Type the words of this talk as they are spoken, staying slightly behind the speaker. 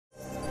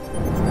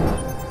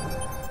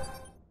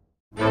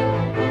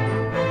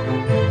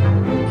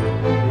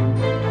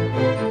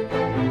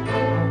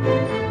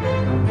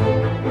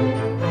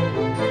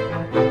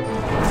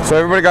So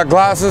everybody got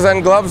glasses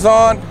and gloves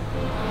on?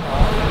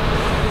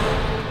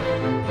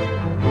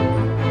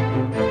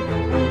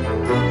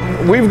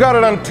 We've got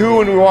it on 2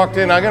 when we walked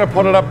in. I'm going to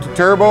put it up to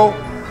turbo.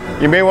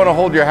 You may want to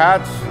hold your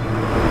hats.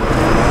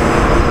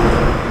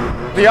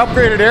 The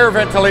upgraded air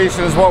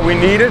ventilation is what we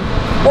needed.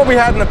 What we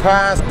had in the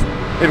past,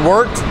 it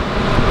worked,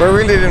 but it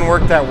really didn't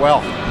work that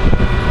well.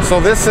 So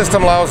this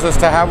system allows us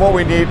to have what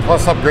we need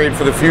plus upgrade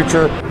for the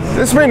future.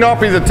 This may not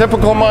be the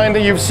typical mine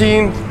that you've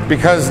seen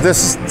because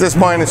this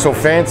mine is so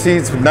fancy,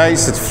 it's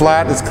nice, it's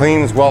flat, it's clean,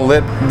 it's well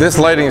lit. This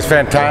lighting is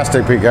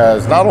fantastic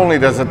because not only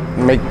does it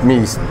make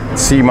me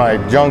see my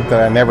junk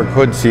that I never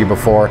could see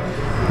before,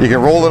 you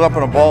can roll it up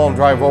in a ball and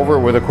drive over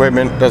it with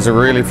equipment. Does a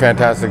really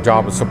fantastic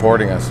job of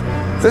supporting us.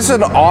 This is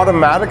an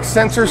automatic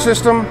sensor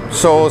system,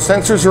 so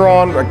sensors are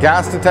on,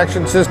 gas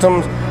detection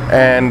systems,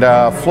 and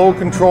flow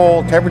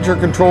control, temperature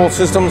control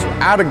systems.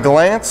 At a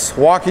glance,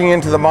 walking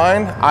into the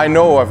mine, I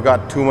know I've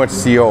got too much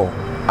CO.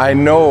 I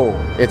know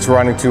it's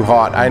running too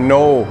hot. I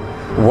know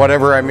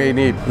whatever I may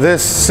need.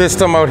 This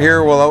system out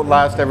here will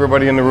outlast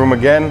everybody in the room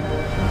again.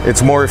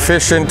 It's more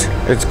efficient,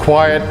 it's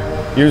quiet,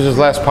 uses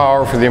less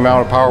power for the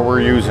amount of power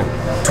we're using.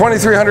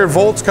 2300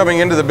 volts coming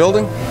into the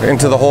building,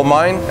 into the whole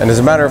mine, and as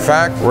a matter of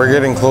fact, we're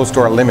getting close to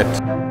our limit.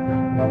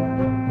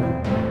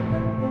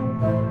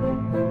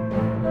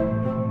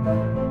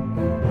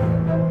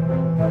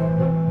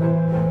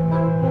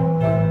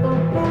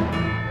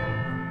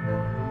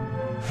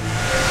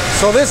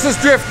 So this is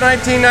Drift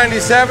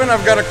 1997.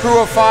 I've got a crew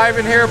of 5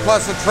 in here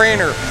plus a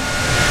trainer.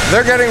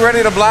 They're getting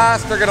ready to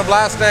blast. They're going to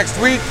blast next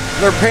week.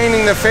 They're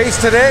painting the face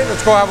today.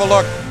 Let's go have a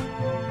look.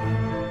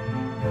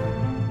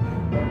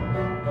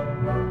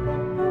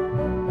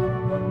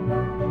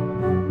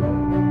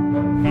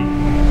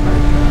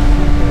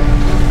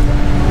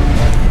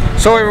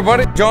 So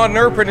everybody, John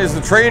Nerpin is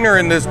the trainer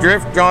in this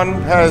drift. John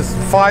has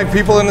 5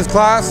 people in his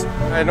class.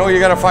 I know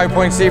you got a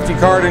 5-point safety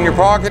card in your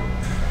pocket.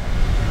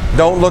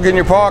 Don't look in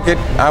your pocket.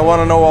 I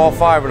want to know all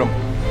 5 of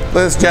them.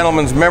 This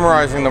gentleman's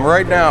memorizing them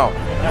right now.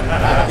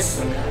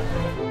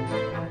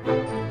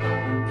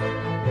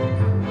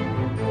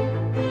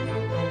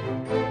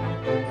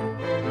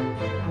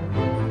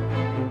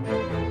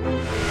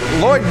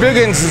 Lloyd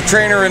Biggins is the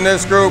trainer in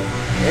this group.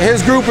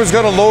 His group is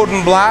going to load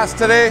and blast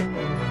today.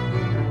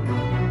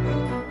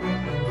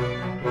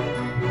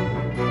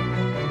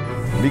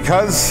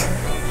 Because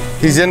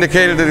he's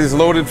indicated that he's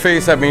loaded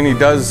face, I mean he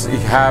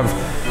have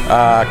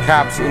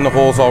caps in the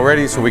holes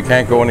already, so we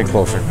can't go any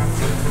closer.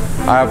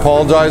 I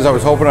apologize, I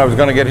was hoping I was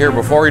going to get here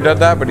before he did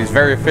that, but he's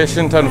very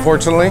efficient,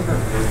 unfortunately.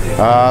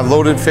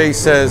 Loaded face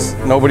says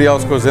nobody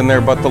else goes in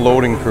there but the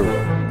loading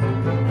crew.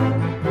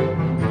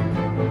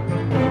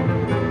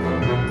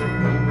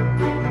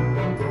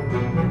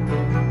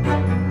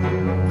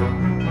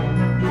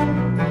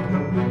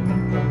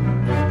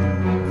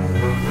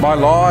 By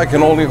law, I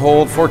can only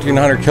hold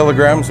 1,400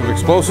 kilograms of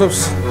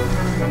explosives.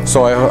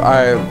 So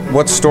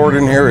what's stored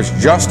in here is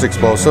just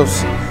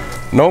explosives.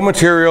 No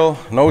material,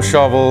 no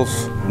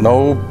shovels,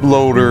 no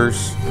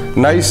loaders.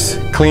 Nice,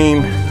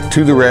 clean,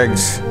 to the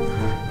regs.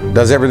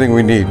 Does everything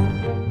we need.